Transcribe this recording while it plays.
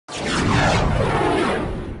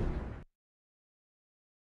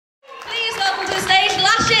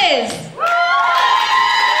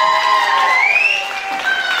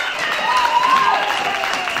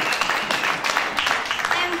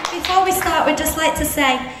just like to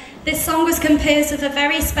say this song was composed with a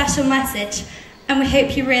very special message, and we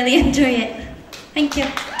hope you really enjoy it. Thank you.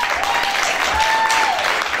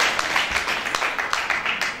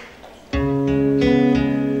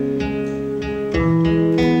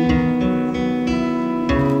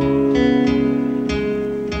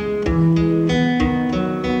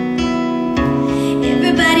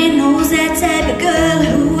 Everybody knows that type of girl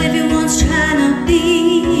who everyone's trying to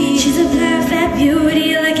be. She's a perfect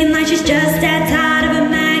beauty, looking like she's just stepped out of a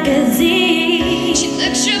magazine. She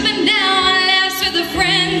looks you up and down, laughs with her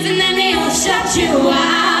friends, and then they all shut you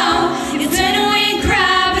out. You turn away and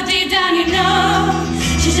cry, but deep down you know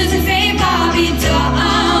she's just a fake Barbie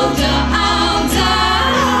doll, doll,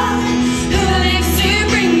 doll, who lives to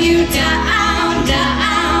bring you down,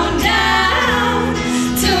 down, down,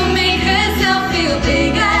 to make herself feel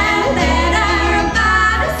bigger, better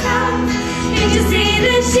about herself. Can't you see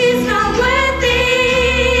that she's not worthy?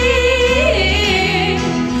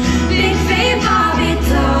 Big fake Barbie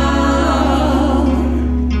doll.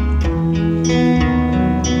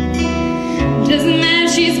 Doesn't matter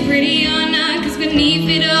if she's pretty or not, 'cause beneath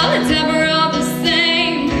it all, it's ever all the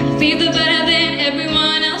same. Feel better than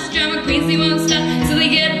everyone else, drama crazy won't stop till they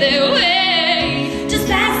get their way. Just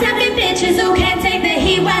backstabbing bitches who can't take the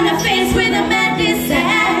heat when they're faced with a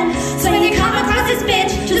medicine. So when you come across this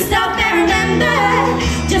bitch, just stop and remember,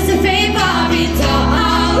 just a fake Barbie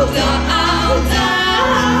doll, doll,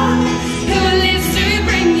 doll, who lives to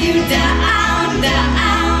bring you down,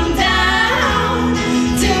 down, down,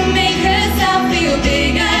 to make herself feel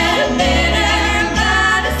bigger, better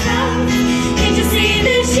about herself. Can't you see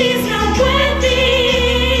that she's not worthy?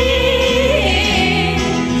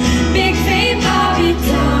 Big fake Barbie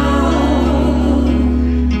doll.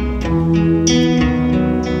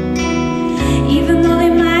 Even though they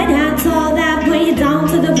might act all that way down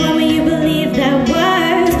to the point where you believe their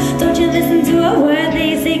words, don't you listen to a word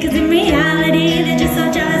they say, 'cause in reality they're just so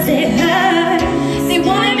jealous it hurts. They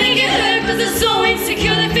wanna make it hurt 'cause they're so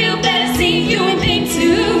insecure, they feel better seeing you in pain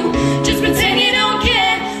too. Just pretend you don't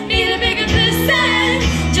care, be the bigger person.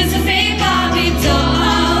 Just a fake Barbie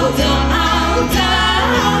doll, doll,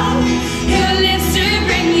 doll, who lives to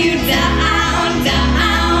bring you down,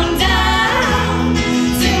 down, down,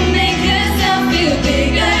 to make herself feel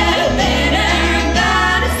bigger, better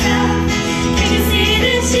about herself. Can't you see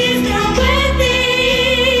that she's not worthy?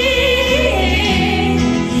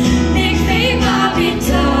 Big fake Barbie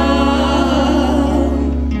doll.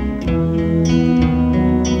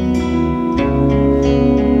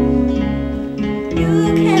 You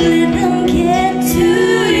can't let them get to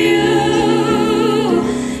you,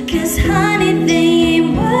 'cause honey, they ain't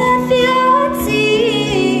worth your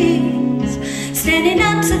tears. Standing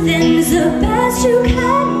up to them is the best you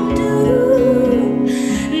can do,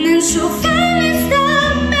 and then she'll finally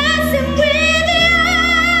stop messing with you.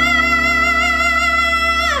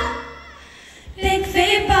 Big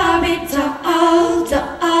fake Barbie doll,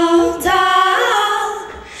 doll, doll,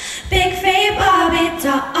 big fake Barbie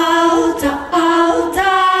doll, doll,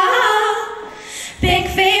 doll, big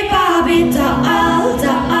fake Barbie doll.